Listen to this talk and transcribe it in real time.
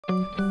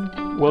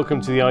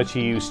Welcome to the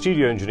ITU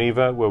studio in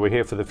Geneva, where we're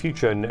here for the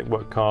Future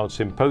Networked Car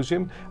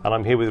Symposium, and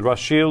I'm here with Russ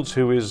Shields,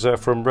 who is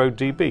from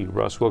RoadDB.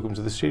 Russ, welcome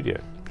to the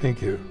studio.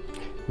 Thank you.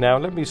 Now,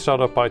 let me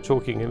start off by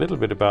talking a little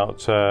bit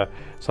about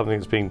something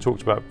that's being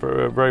talked about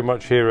very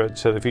much here at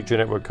the Future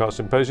Networked Car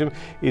Symposium,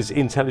 is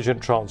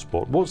intelligent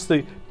transport. What's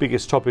the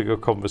biggest topic of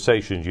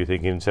conversation, do you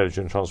think, in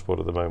intelligent transport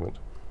at the moment?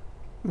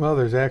 Well,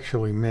 there's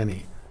actually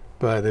many,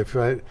 but if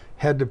I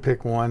had to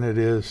pick one, it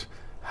is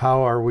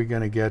how are we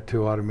going to get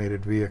to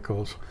automated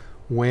vehicles?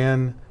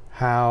 When,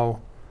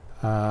 how,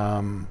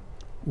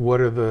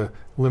 what are the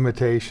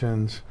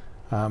limitations,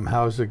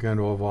 how is it going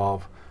to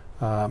evolve?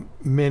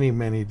 Many,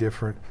 many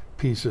different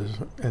pieces,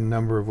 a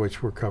number of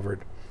which were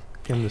covered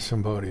in the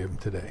symposium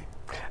today.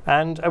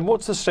 And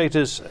what's the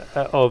status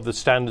of the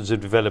standards of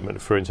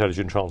development for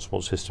intelligent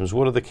transport systems?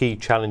 What are the key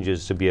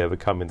challenges to be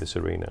overcome in this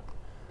arena?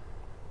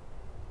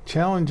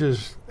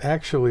 Challenges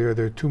actually are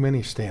there are too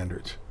many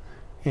standards,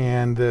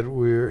 and that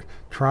we're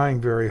trying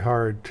very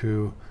hard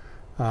to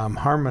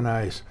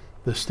harmonize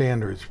the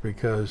standards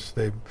because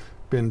they've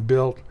been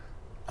built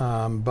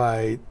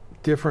by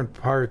different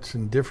parts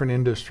and different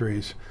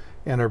industries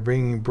and are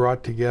being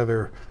brought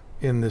together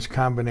in this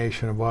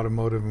combination of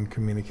automotive and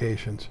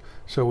communications.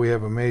 So we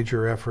have a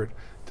major effort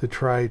to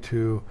try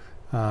to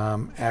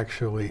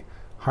actually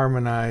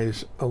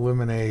harmonize,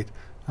 eliminate,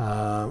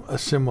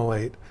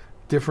 assimilate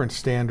different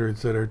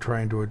standards that are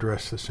trying to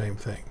address the same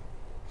thing.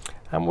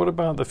 And what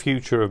about the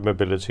future of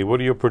mobility?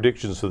 What are your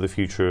predictions for the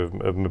future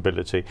of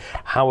mobility?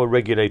 How are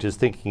regulators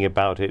thinking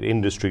about it,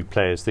 industry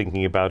players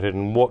thinking about it,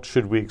 and what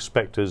should we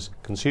expect as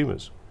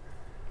consumers?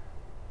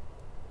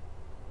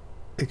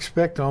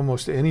 Expect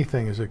almost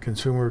anything as a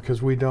consumer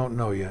because we don't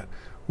know yet.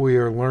 We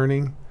are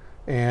learning,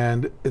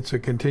 and it's a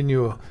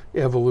continual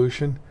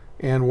evolution.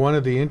 And one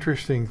of the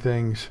interesting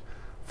things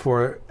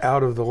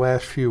out of the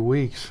last few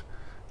weeks,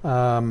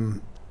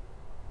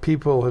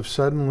 people have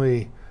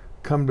suddenly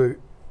come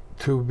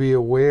to be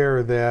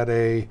aware that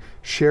a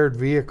shared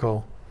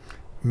vehicle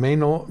may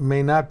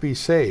not be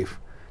safe,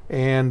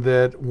 and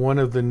that one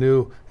of the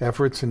new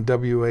efforts, and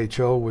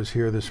WHO was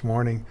here this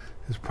morning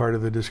as part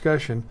of the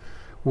discussion,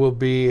 will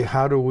be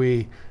how do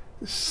we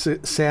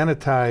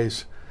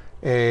sanitize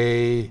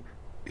a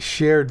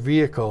shared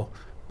vehicle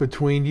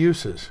between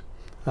uses,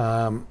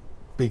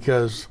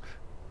 because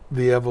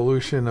the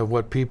evolution of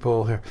what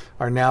people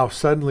are now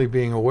suddenly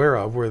being aware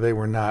of where they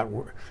were not,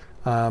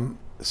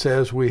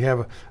 says we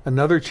have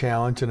another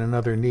challenge and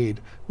another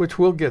need, which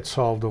will get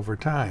solved over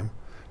time,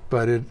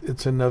 but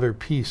it's another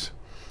piece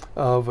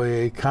of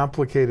a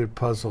complicated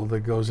puzzle that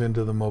goes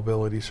into the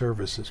mobility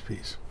services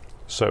piece.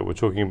 So we're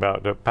talking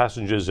about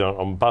passengers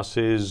on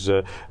buses,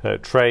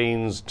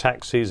 trains,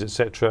 taxis,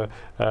 etc.,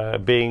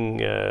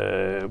 being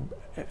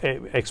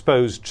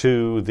exposed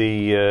to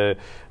the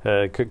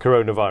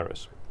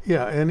coronavirus.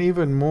 Yeah, and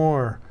even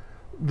more,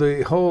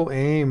 the whole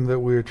aim that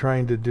we're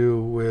trying to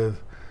do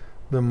with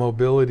the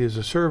mobility as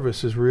a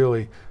service is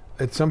really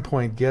at some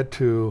point get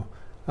to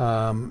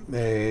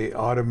a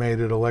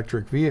automated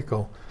electric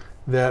vehicle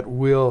that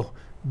will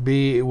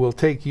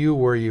take you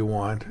where you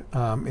want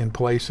in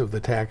place of the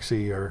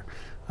taxi or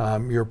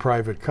your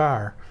private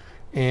car,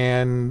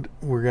 and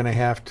we're going to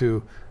have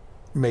to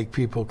make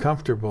people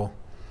comfortable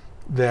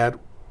that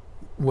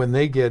when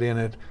they get in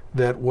it,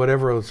 that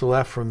whatever is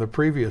left from the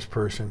previous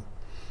person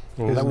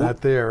is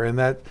not there, and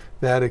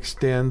that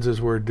extends as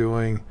we're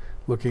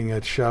looking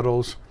at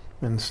shuttles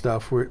and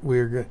stuff.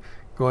 We're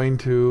going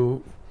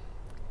to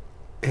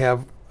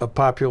have a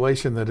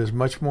population that is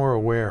much more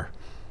aware.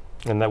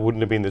 And that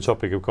wouldn't have been the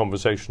topic of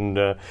conversation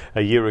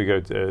a year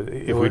ago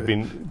if we'd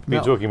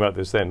been talking about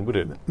this then, would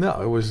it? No,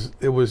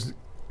 it was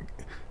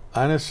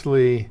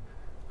honestly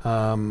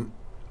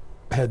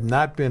had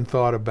not been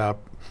thought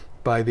about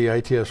by the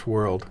ITS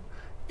world,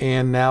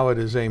 and now it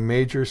is a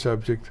major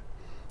subject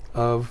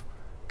of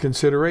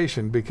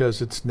consideration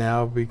because it's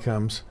now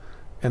becomes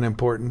an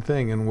important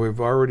thing, and we've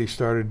already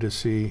started to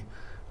see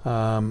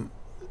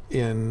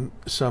in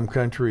some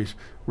countries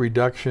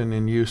reduction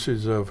in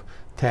uses of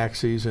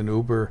taxis and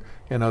Uber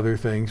and other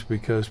things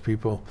because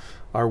people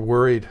are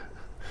worried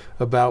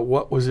about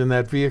what was in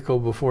that vehicle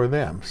before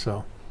them.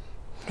 So,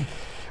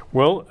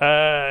 well,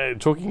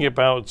 talking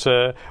about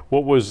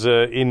what was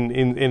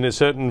in a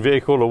certain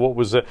vehicle, or what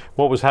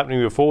was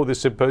happening before, this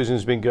symposium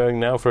has been going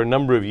now for a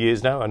number of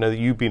years now. I know that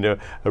you've been a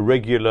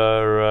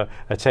regular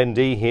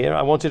attendee here.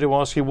 I wanted to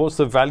ask you, what's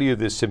the value of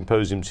this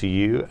symposium to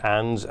you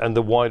and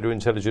the wider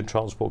intelligent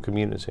transport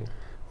community?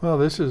 Well,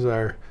 this is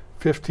our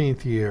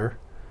 15th year,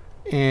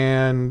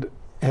 and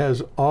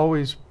has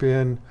always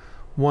been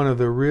one of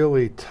the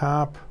really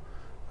top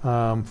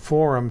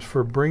forums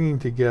for bringing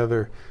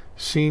together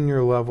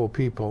senior level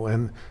people,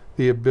 and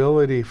the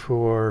ability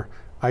for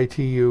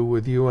ITU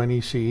with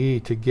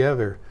UNECE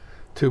together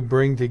to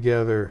bring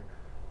together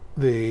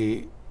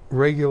the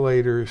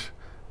regulators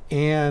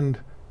and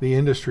the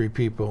industry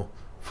people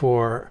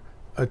for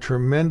a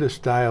tremendous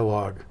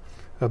dialogue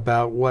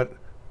about what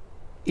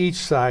each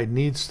side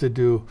needs to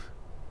do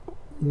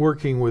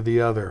working with the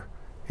other.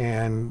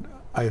 And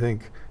I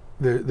think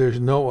there's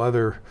no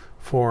other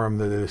forum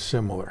that is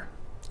similar.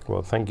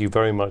 Well, thank you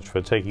very much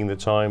for taking the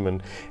time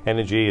and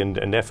energy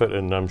and effort,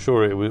 and I'm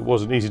sure it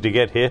wasn't easy to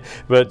get here,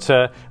 but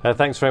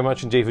thanks very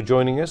much indeed for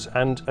joining us,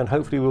 and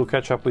hopefully we'll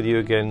catch up with you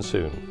again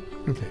soon.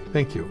 Okay,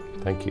 thank you.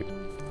 Thank you.